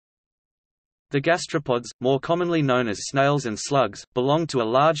The gastropods, more commonly known as snails and slugs, belong to a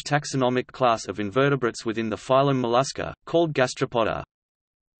large taxonomic class of invertebrates within the phylum Mollusca, called Gastropoda.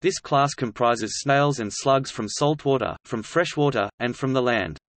 This class comprises snails and slugs from saltwater, from freshwater, and from the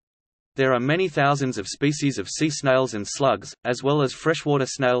land. There are many thousands of species of sea snails and slugs, as well as freshwater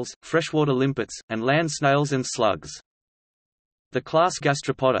snails, freshwater limpets, and land snails and slugs. The class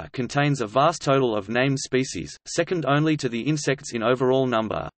Gastropoda contains a vast total of named species, second only to the insects in overall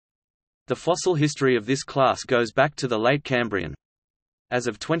number. The fossil history of this class goes back to the late Cambrian. As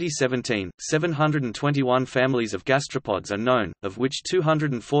of 2017, 721 families of gastropods are known, of which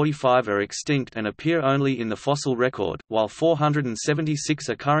 245 are extinct and appear only in the fossil record, while 476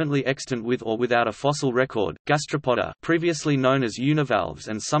 are currently extant with or without a fossil record. Gastropoda, previously known as univalves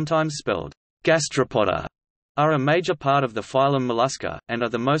and sometimes spelled gastropoda, are a major part of the phylum Mollusca, and are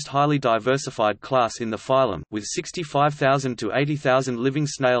the most highly diversified class in the phylum, with 65,000 to 80,000 living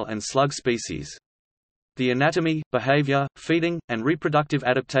snail and slug species. The anatomy, behavior, feeding, and reproductive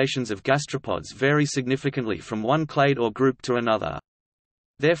adaptations of gastropods vary significantly from one clade or group to another.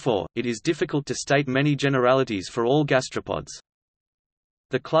 Therefore, it is difficult to state many generalities for all gastropods.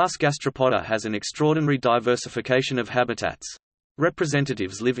 The class Gastropoda has an extraordinary diversification of habitats.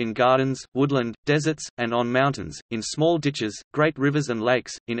 Representatives live in gardens, woodland, deserts, and on mountains, in small ditches, great rivers and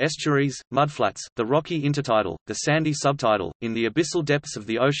lakes, in estuaries, mudflats, the rocky intertidal, the sandy subtidal, in the abyssal depths of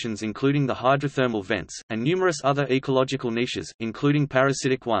the oceans including the hydrothermal vents, and numerous other ecological niches, including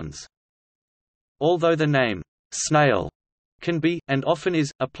parasitic ones. Although the name, snail, can be, and often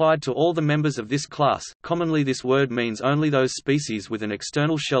is, applied to all the members of this class, commonly this word means only those species with an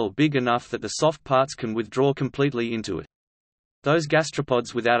external shell big enough that the soft parts can withdraw completely into it. Those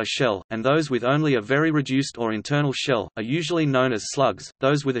gastropods without a shell, and those with only a very reduced or internal shell, are usually known as slugs.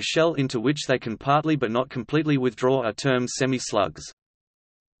 Those with a shell into which they can partly but not completely withdraw are termed semi-slugs.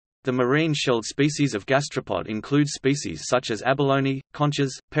 The marine-shelled species of gastropod include species such as abalone,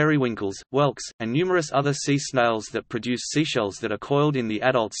 conchas, periwinkles, whelks, and numerous other sea snails that produce seashells that are coiled in the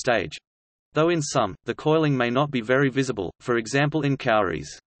adult stage. Though in some, the coiling may not be very visible, for example in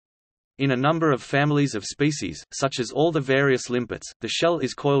cowries. In a number of families of species, such as all the various limpets, the shell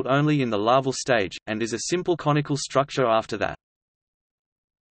is coiled only in the larval stage, and is a simple conical structure after that.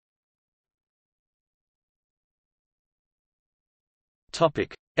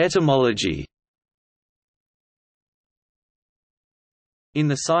 Etymology. In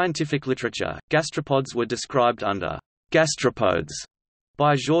the scientific literature, gastropods were described under gastropodes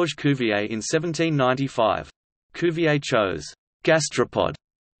by Georges Cuvier in 1795. Cuvier chose gastropod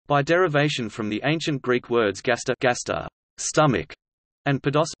by derivation from the ancient Greek words gaster, stomach, and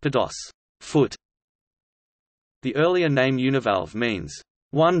podos, foot. The earlier name univalve means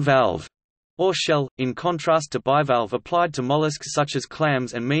one valve or shell, in contrast to bivalve applied to mollusks such as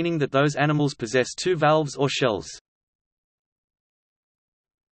clams and meaning that those animals possess two valves or shells.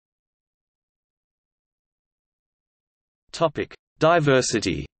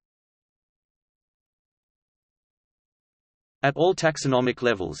 Diversity. At all taxonomic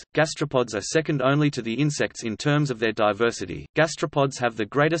levels, gastropods are second only to the insects in terms of their diversity. Gastropods have the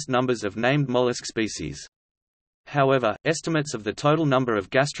greatest numbers of named mollusk species. However, estimates of the total number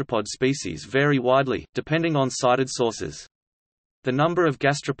of gastropod species vary widely, depending on cited sources. The number of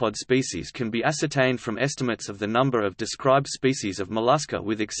gastropod species can be ascertained from estimates of the number of described species of mollusca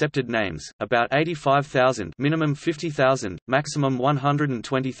with accepted names, about 85,000, minimum 50,000, maximum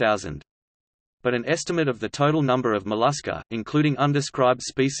 120,000. But an estimate of the total number of mollusca, including undescribed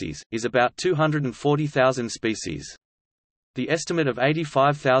species, is about 240,000 species. The estimate of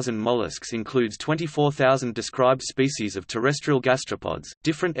 85,000 mollusks includes 24,000 described species of terrestrial gastropods.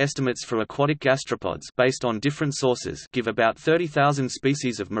 Different estimates for aquatic gastropods based on different sources give about 30,000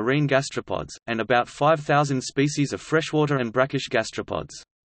 species of marine gastropods, and about 5,000 species of freshwater and brackish gastropods.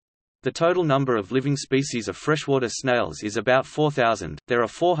 The total number of living species of freshwater snails is about 4,000. There are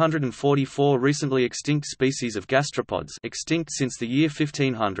 444 recently extinct species of gastropods extinct since the year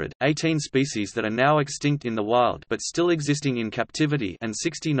 1500, 18 species that are now extinct in the wild but still existing in captivity, and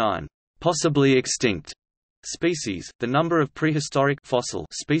 69 possibly extinct species. The number of prehistoric fossil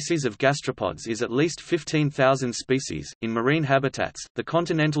species of gastropods is at least 15,000 species. In marine habitats, the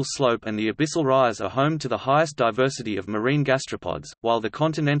continental slope and the abyssal rise are home to the highest diversity of marine gastropods, while the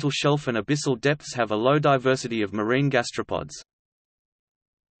continental shelf and abyssal depths have a low diversity of marine gastropods.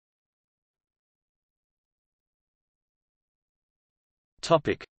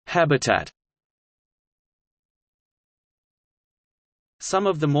 Topic: Habitat. Some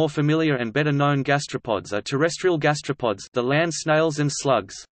of the more familiar and better known gastropods are terrestrial gastropods, the land snails and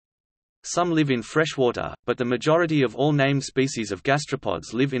slugs. Some live in fresh water, but the majority of all named species of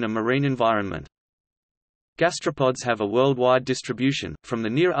gastropods live in a marine environment. Gastropods have a worldwide distribution, from the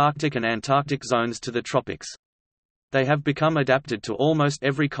near Arctic and Antarctic zones to the tropics. They have become adapted to almost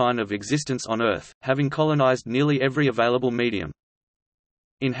every kind of existence on Earth, having colonized nearly every available medium.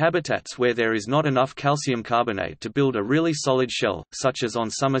 In habitats where there is not enough calcium carbonate to build a really solid shell, such as on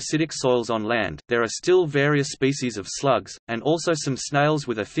some acidic soils on land, there are still various species of slugs, and also some snails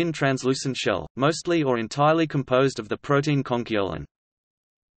with a thin translucent shell, mostly or entirely composed of the protein conchiolin.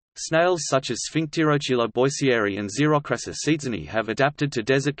 Snails such as Sphincterochila boissieri and Xerocrassa seetzeni have adapted to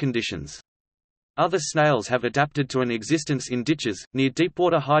desert conditions. Other snails have adapted to an existence in ditches, near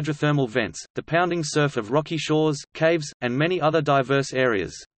deepwater hydrothermal vents, the pounding surf of rocky shores, caves, and many other diverse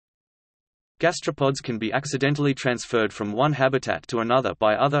areas. Gastropods can be accidentally transferred from one habitat to another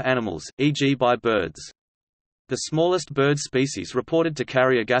by other animals, e.g. by birds. The smallest bird species reported to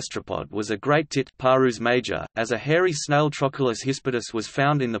carry a gastropod was a great tit Parus major, as a hairy snail Trochilus hispidus was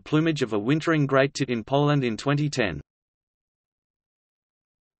found in the plumage of a wintering great tit in Poland in 2010.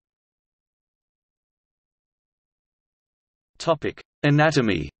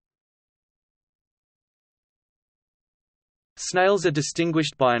 Anatomy. Snails are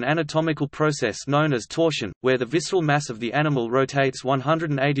distinguished by an anatomical process known as torsion, where the visceral mass of the animal rotates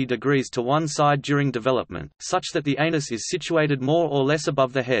 180 degrees to one side during development, such that the anus is situated more or less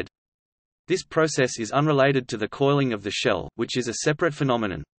above the head. This process is unrelated to the coiling of the shell, which is a separate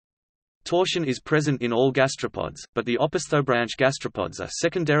phenomenon. Torsion is present in all gastropods, but the opisthodobranch gastropods are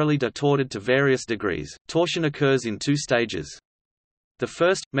secondarily distorted to various degrees. Torsion occurs in two stages. The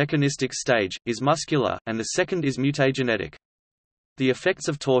first, mechanistic stage, is muscular, and the second is mutagenetic. The effects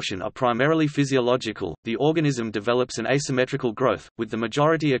of torsion are primarily physiological. The organism develops an asymmetrical growth, with the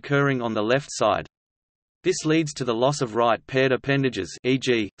majority occurring on the left side. This leads to the loss of right-paired appendages,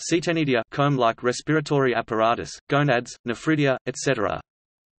 e.g., ctenidia, comb-like respiratory apparatus, gonads, nephridia, etc.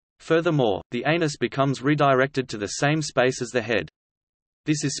 Furthermore, the anus becomes redirected to the same space as the head.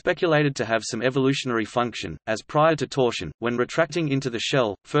 This is speculated to have some evolutionary function, as prior to torsion, when retracting into the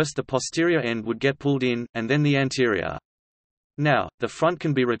shell, first the posterior end would get pulled in, and then the anterior. Now, the front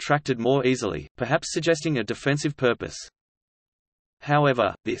can be retracted more easily, perhaps suggesting a defensive purpose.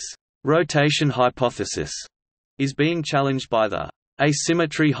 However, this rotation hypothesis is being challenged by the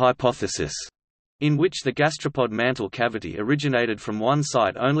asymmetry hypothesis, in which the gastropod mantle cavity originated from one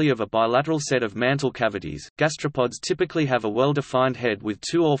side only of a bilateral set of mantle cavities. Gastropods typically have a well-defined head with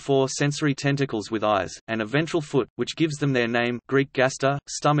 2 or 4 sensory tentacles with eyes, and a ventral foot, which gives them their name Greek gaster,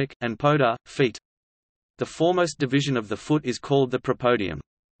 stomach, and poda, feet. The foremost division of the foot is called the propodium.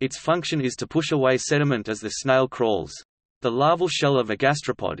 Its function is to push away sediment as the snail crawls. The larval shell of a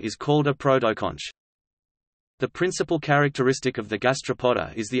gastropod is called a protoconch. The principal characteristic of the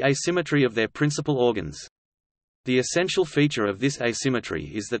gastropoda is the asymmetry of their principal organs. The essential feature of this asymmetry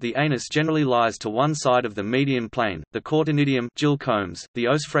is that the anus generally lies to one side of the median plane, the cortinidium gill combs, the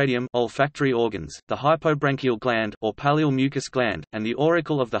osphradium olfactory organs, the hypobranchial gland or pallial mucus gland, and the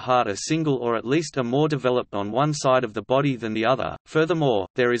auricle of the heart are single or at least are more developed on one side of the body than the other. Furthermore,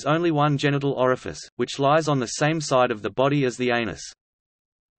 there is only one genital orifice, which lies on the same side of the body as the anus.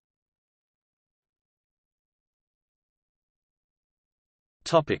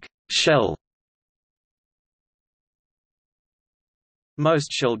 Shell. Most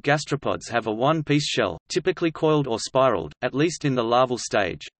shelled gastropods have a one-piece shell, typically coiled or spiraled, at least in the larval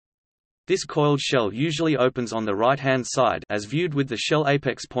stage. This coiled shell usually opens on the right-hand side as viewed with the shell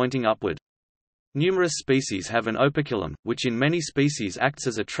apex pointing upward. Numerous species have an operculum, which in many species acts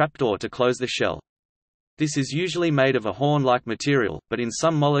as a trapdoor to close the shell. This is usually made of a horn-like material, but in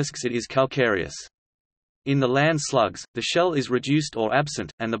some mollusks it is calcareous. In the land slugs, the shell is reduced or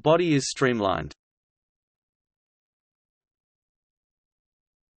absent, and the body is streamlined.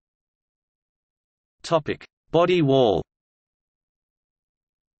 Body wall.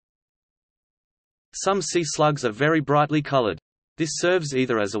 Some sea slugs are very brightly colored. This serves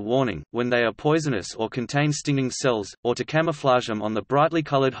either as a warning, when they are poisonous or contain stinging cells, or to camouflage them on the brightly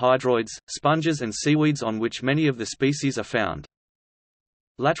colored hydroids, sponges and seaweeds on which many of the species are found.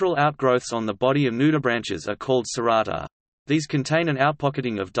 Lateral outgrowths on the body of nudibranches are called serrata. These contain an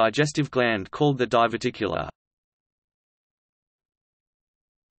outpocketing of digestive gland called the diverticula.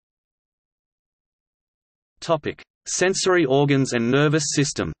 Sensory organs and nervous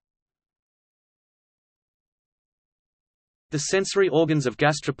system. The sensory organs of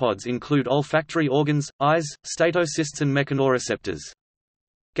gastropods include olfactory organs, eyes, statocysts and mechanoreceptors.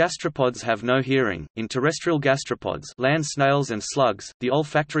 Gastropods have no hearing. In terrestrial gastropods, land snails and slugs, the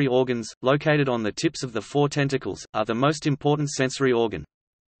olfactory organs, located on the tips of the 4 tentacles, are the most important sensory organ.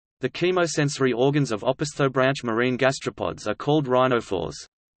 The chemosensory organs of opisthodobranch marine gastropods are called rhinophores.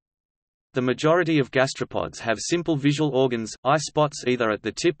 The majority of gastropods have simple visual organs, eye spots either at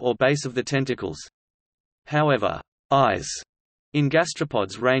the tip or base of the tentacles. However, eyes in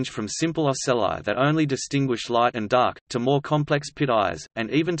gastropods range from simple ocelli that only distinguish light and dark, to more complex pit eyes,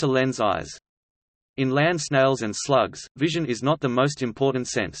 and even to lens eyes. In land snails and slugs, vision is not the most important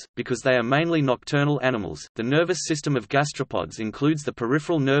sense, because they are mainly nocturnal animals. The nervous system of gastropods includes the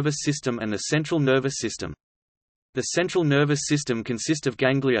peripheral nervous system and the central nervous system. The central nervous system consists of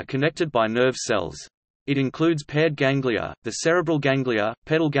ganglia connected by nerve cells. It includes paired ganglia, the cerebral ganglia,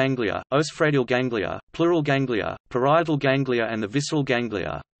 pedal ganglia, osphradial ganglia, pleural ganglia, parietal ganglia and the visceral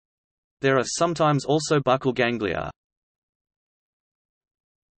ganglia. There are sometimes also buccal ganglia.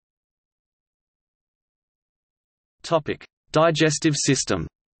 Digestive system.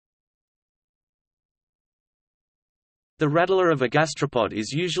 The rattler of a gastropod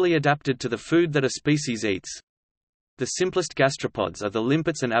is usually adapted to the food that a species eats. The simplest gastropods are the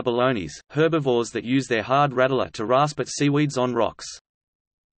limpets and abalones, herbivores that use their hard rattler to rasp at seaweeds on rocks.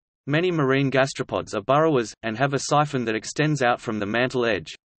 Many marine gastropods are burrowers, and have a siphon that extends out from the mantle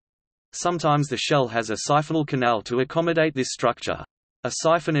edge. Sometimes the shell has a siphonal canal to accommodate this structure. A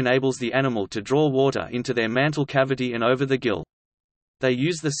siphon enables the animal to draw water into their mantle cavity and over the gill. They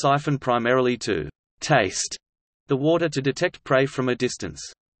use the siphon primarily to taste the water to detect prey from a distance.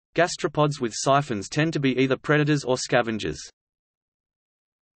 Gastropods with siphons tend to be either predators or scavengers.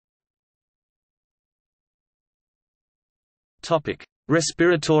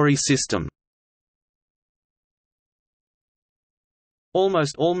 Respiratory system.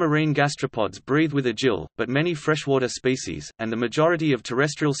 Almost all marine gastropods breathe with a gill, but many freshwater species, and the majority of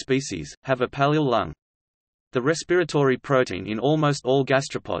terrestrial species, have a pallial lung. The respiratory protein in almost all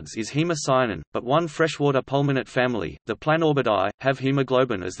gastropods is hemocyanin, but one freshwater pulmonate family, the Planorbidae, have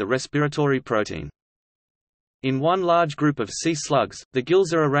hemoglobin as the respiratory protein. In one large group of sea slugs, the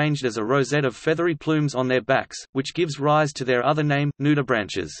gills are arranged as a rosette of feathery plumes on their backs, which gives rise to their other name,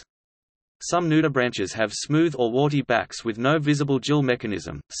 nudibranches. Some nudibranches have smooth or warty backs with no visible gill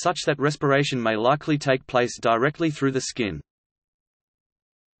mechanism, such that respiration may likely take place directly through the skin.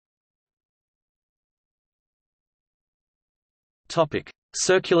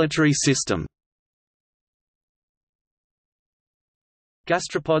 Circulatory system.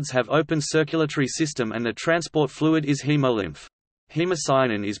 Gastropods have open circulatory system and the transport fluid is hemolymph.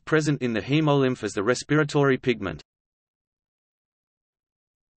 Hemocyanin is present in the hemolymph as the respiratory pigment.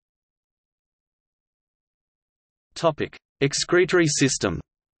 Excretory system.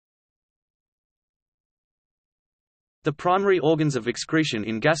 The primary organs of excretion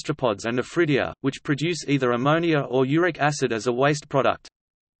in gastropods are nephridia, which produce either ammonia or uric acid as a waste product.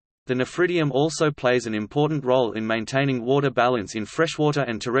 The nephridium also plays an important role in maintaining water balance in freshwater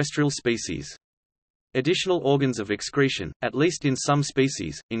and terrestrial species. Additional organs of excretion, at least in some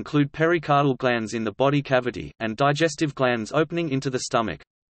species, include pericardial glands in the body cavity, and digestive glands opening into the stomach.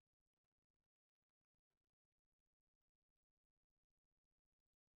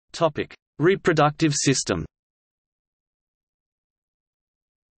 Reproductive system.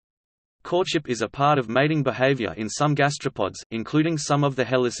 Courtship is a part of mating behavior in some gastropods, including some of the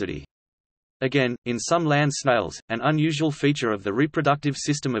Helicidae. Again, in some land snails, an unusual feature of the reproductive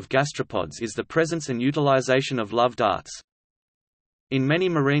system of gastropods is the presence and utilization of love darts. In many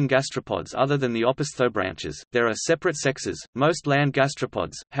marine gastropods other than the opisthodobranches, there are separate sexes. Most land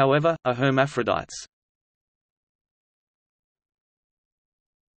gastropods, however, are hermaphrodites.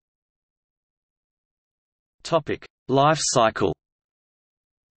 Life cycle.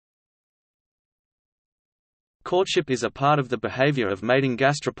 Courtship is a part of the behavior of mating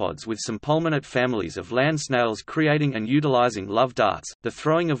gastropods with some pulmonate families of land snails creating and utilizing love darts, the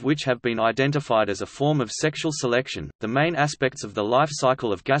throwing of which have been identified as a form of sexual selection. The main aspects of the life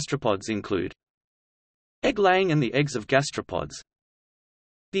cycle of gastropods include egg laying and the eggs of gastropods,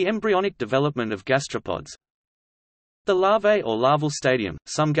 the embryonic development of gastropods, the larvae or larval stadium.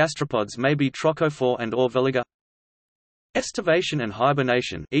 Some gastropods may be trochophore and or veliger. Estivation and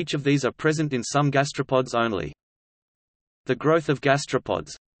hibernation, each of these are present in some gastropods only. The growth of gastropods.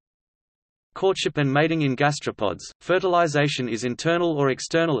 Courtship and mating in gastropods. Fertilization is internal or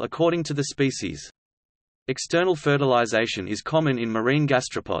external according to the species. External fertilization is common in marine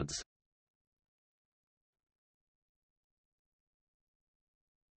gastropods.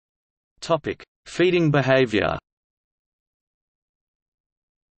 Feeding behavior.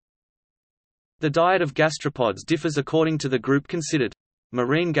 The diet of gastropods differs according to the group considered.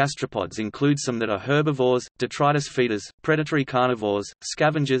 Marine gastropods include some that are herbivores, detritus feeders, predatory carnivores,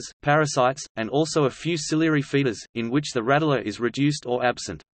 scavengers, parasites, and also a few ciliary feeders, in which the rattler is reduced or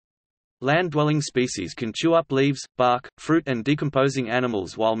absent. Land-dwelling species can chew up leaves, bark, fruit and decomposing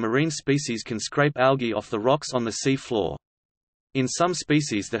animals, while marine species can scrape algae off the rocks on the sea floor. In some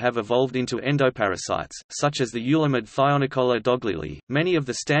species that have evolved into endoparasites, such as the Eulemid Thionicola doglili, many of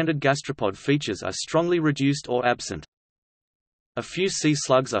the standard gastropod features are strongly reduced or absent. A few sea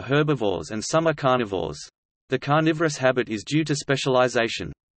slugs are herbivores and some are carnivores. The carnivorous habit is due to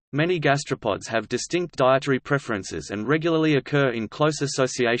specialization. Many gastropods have distinct dietary preferences and regularly occur in close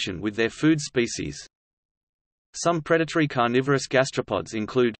association with their food species. Some predatory carnivorous gastropods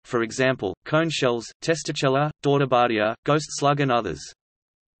include, for example, cone shells, Testacella, Dordabardia, ghost slug and others.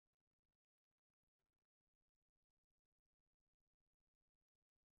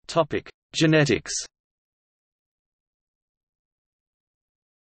 Genetics.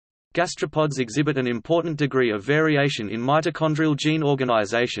 Gastropods exhibit an important degree of variation in mitochondrial gene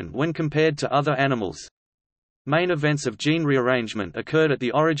organization when compared to other animals. Main events of gene rearrangement occurred at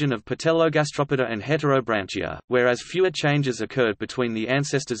the origin of Patelogastropoda and Heterobranchia, whereas fewer changes occurred between the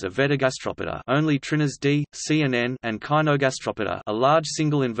ancestors of Vetagastropoda, only trinas D, C and N, and Kynogastropoda, a large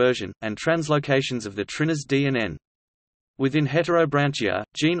single inversion, and translocations of the trinas D and N. Within Heterobranchia,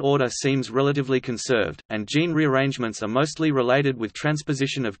 gene order seems relatively conserved, and gene rearrangements are mostly related with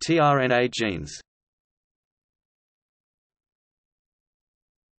transposition of tRNA genes.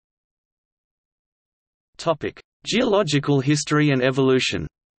 Geological history and evolution.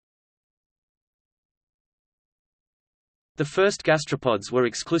 The first gastropods were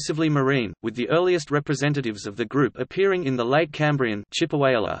exclusively marine, with the earliest representatives of the group appearing in the late Cambrian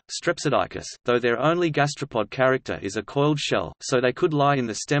Chippewaela, Strepsodicus, though their only gastropod character is a coiled shell, so they could lie in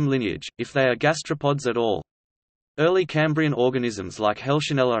the stem lineage, if they are gastropods at all. Early Cambrian organisms like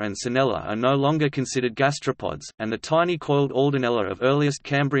Heltionella and Sinella are no longer considered gastropods, and the tiny coiled Aldenella of earliest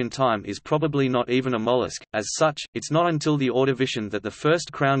Cambrian time is probably not even a mollusk. As such, it's not until the Ordovician that the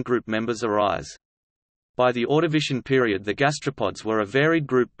first crown group members arise. By the Ordovician period, the gastropods were a varied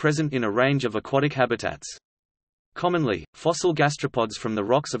group present in a range of aquatic habitats. Commonly, fossil gastropods from the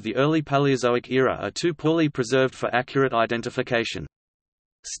rocks of the early Paleozoic era are too poorly preserved for accurate identification.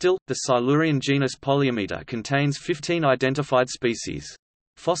 Still, the Silurian genus Polyameta contains 15 identified species.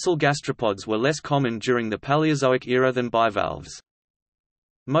 Fossil gastropods were less common during the Paleozoic era than bivalves.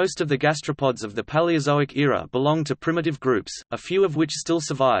 Most of the gastropods of the Paleozoic era belong to primitive groups, a few of which still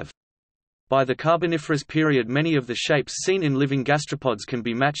survive. By the Carboniferous period, many of the shapes seen in living gastropods can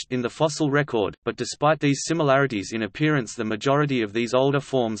be matched in the fossil record, but despite these similarities in appearance, the majority of these older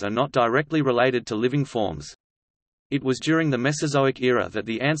forms are not directly related to living forms. It was during the Mesozoic era that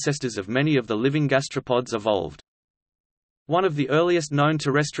the ancestors of many of the living gastropods evolved. One of the earliest known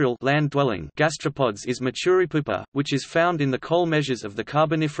terrestrial land-dwelling gastropods is Maturipupa, which is found in the coal measures of the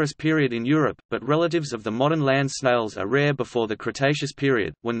Carboniferous period in Europe, but relatives of the modern land snails are rare before the Cretaceous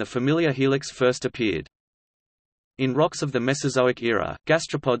period, when the familiar helix first appeared. In rocks of the Mesozoic era,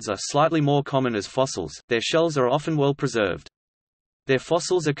 gastropods are slightly more common as fossils. Their shells are often well preserved. Their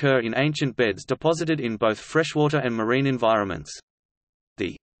fossils occur in ancient beds deposited in both freshwater and marine environments.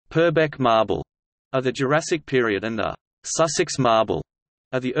 The Purbeck marble of the Jurassic period and the Sussex marble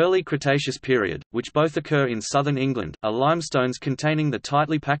of the early Cretaceous period, which both occur in southern England, are limestones containing the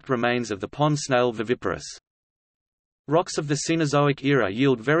tightly packed remains of the pond snail viviparous. Rocks of the Cenozoic era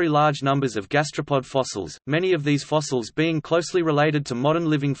yield very large numbers of gastropod fossils, many of these fossils being closely related to modern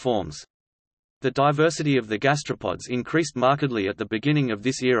living forms. The diversity of the gastropods increased markedly at the beginning of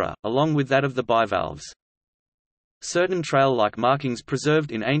this era, along with that of the bivalves. Certain trail-like markings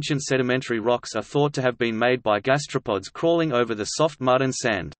preserved in ancient sedimentary rocks are thought to have been made by gastropods crawling over the soft mud and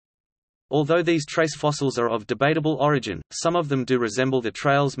sand. Although these trace fossils are of debatable origin, some of them do resemble the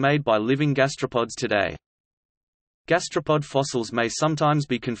trails made by living gastropods today. Gastropod fossils may sometimes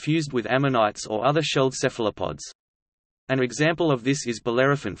be confused with ammonites or other shelled cephalopods. An example of this is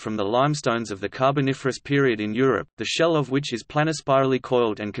Bellerophon from the limestones of the Carboniferous period in Europe, the shell of which is planospirally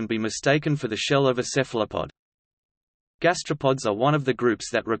coiled and can be mistaken for the shell of a cephalopod. Gastropods are one of the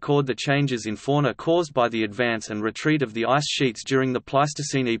groups that record the changes in fauna caused by the advance and retreat of the ice sheets during the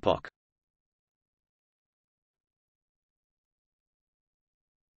Pleistocene epoch.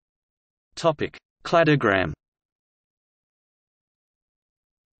 Cladogram.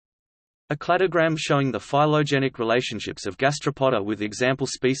 A cladogram showing the phylogenetic relationships of Gastropoda with example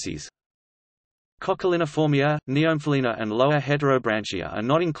species. Coccoliniformia, Neomphalina and lower Heterobranchia are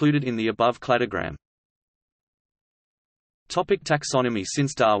not included in the above cladogram. Taxonomy.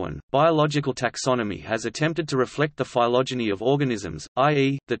 Since Darwin, biological taxonomy has attempted to reflect the phylogeny of organisms,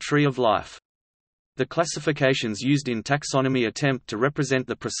 i.e., the tree of life. The classifications used in taxonomy attempt to represent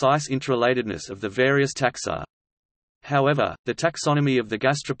the precise interrelatedness of the various taxa. However, the taxonomy of the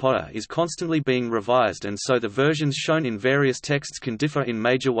Gastropoda is constantly being revised, and so the versions shown in various texts can differ in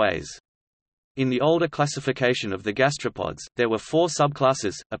major ways. In the older classification of the gastropods, there were 4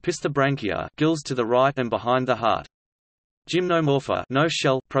 subclasses: Opisthabranchia, gills to the right and behind the heart; Gymnomorpha, no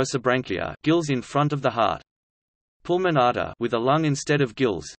shell, Prosobranchia, gills in front of the heart; Pulmonata, with a lung instead of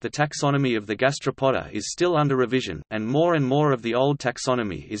gills. The taxonomy of the Gastropoda is still under revision, and more of the old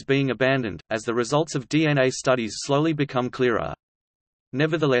taxonomy is being abandoned, as the results of DNA studies slowly become clearer.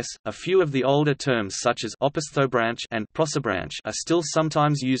 Nevertheless, a few of the older terms such as opisthabranch and prosobranch are still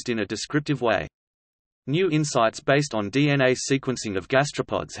sometimes used in a descriptive way. New insights based on DNA sequencing of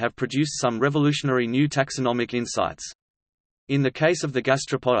gastropods have produced some revolutionary new taxonomic insights. In the case of the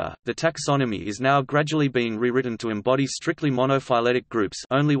Gastropoda, the taxonomy is now gradually being rewritten to embody strictly monophyletic groups,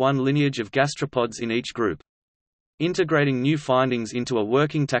 only one lineage of gastropods in each group. Integrating new findings into a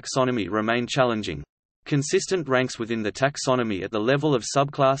working taxonomy remain challenging. Consistent ranks within the taxonomy at the level of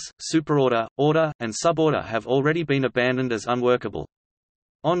subclass, superorder, order, and suborder have already been abandoned as unworkable.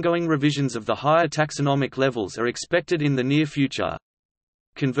 Ongoing revisions of the higher taxonomic levels are expected in the near future.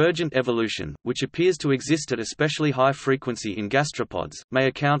 Convergent evolution, which appears to exist at especially high frequency in gastropods, may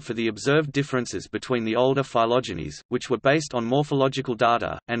account for the observed differences between the older phylogenies, which were based on morphological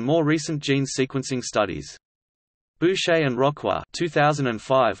data, and more recent gene sequencing studies. Boucher and Rocquois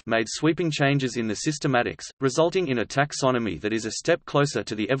 2005 made sweeping changes in the systematics, resulting in a taxonomy that is a step closer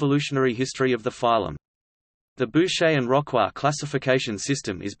to the evolutionary history of the phylum. The Boucher and Rocquois classification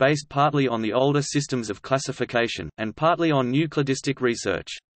system is based partly on the older systems of classification, and partly on new cladistic research.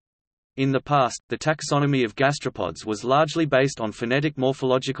 In the past, the taxonomy of gastropods was largely based on phonetic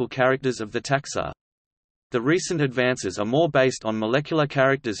morphological characters of the taxa. The recent advances are more based on molecular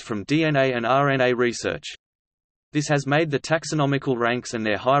characters from DNA and RNA research. This has made the taxonomical ranks and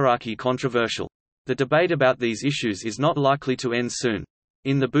their hierarchy controversial. The debate about these issues is not likely to end soon.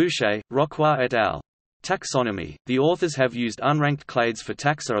 In the Boucher, Rocquois et al. Taxonomy, the authors have used unranked clades for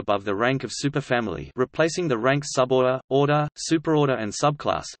taxa above the rank of superfamily, replacing the ranked suborder, order, superorder and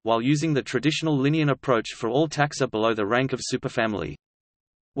subclass, while using the traditional Linnean approach for all taxa below the rank of superfamily.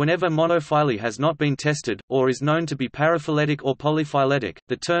 Whenever monophyly has not been tested, or is known to be paraphyletic or polyphyletic,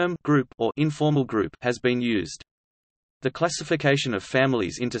 the term group or informal group has been used. The classification of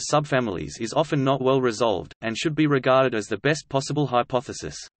families into subfamilies is often not well resolved, and should be regarded as the best possible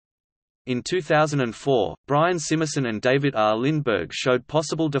hypothesis. In 2004, Brian Simerson and David R. Lindberg showed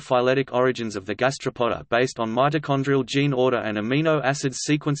possible diphyletic origins of the Gastropoda based on mitochondrial gene order and amino acid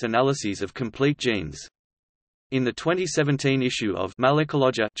sequence analyses of complete genes. In the 2017 issue of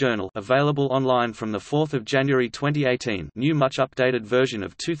Malacologia journal, available online from 4 January 2018, new much updated version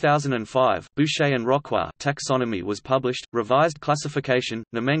of 2005, Boucher and Rocquois taxonomy was published, revised classification,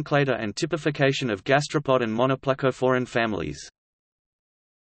 nomenclature and typification of gastropod and monoplacophoran families.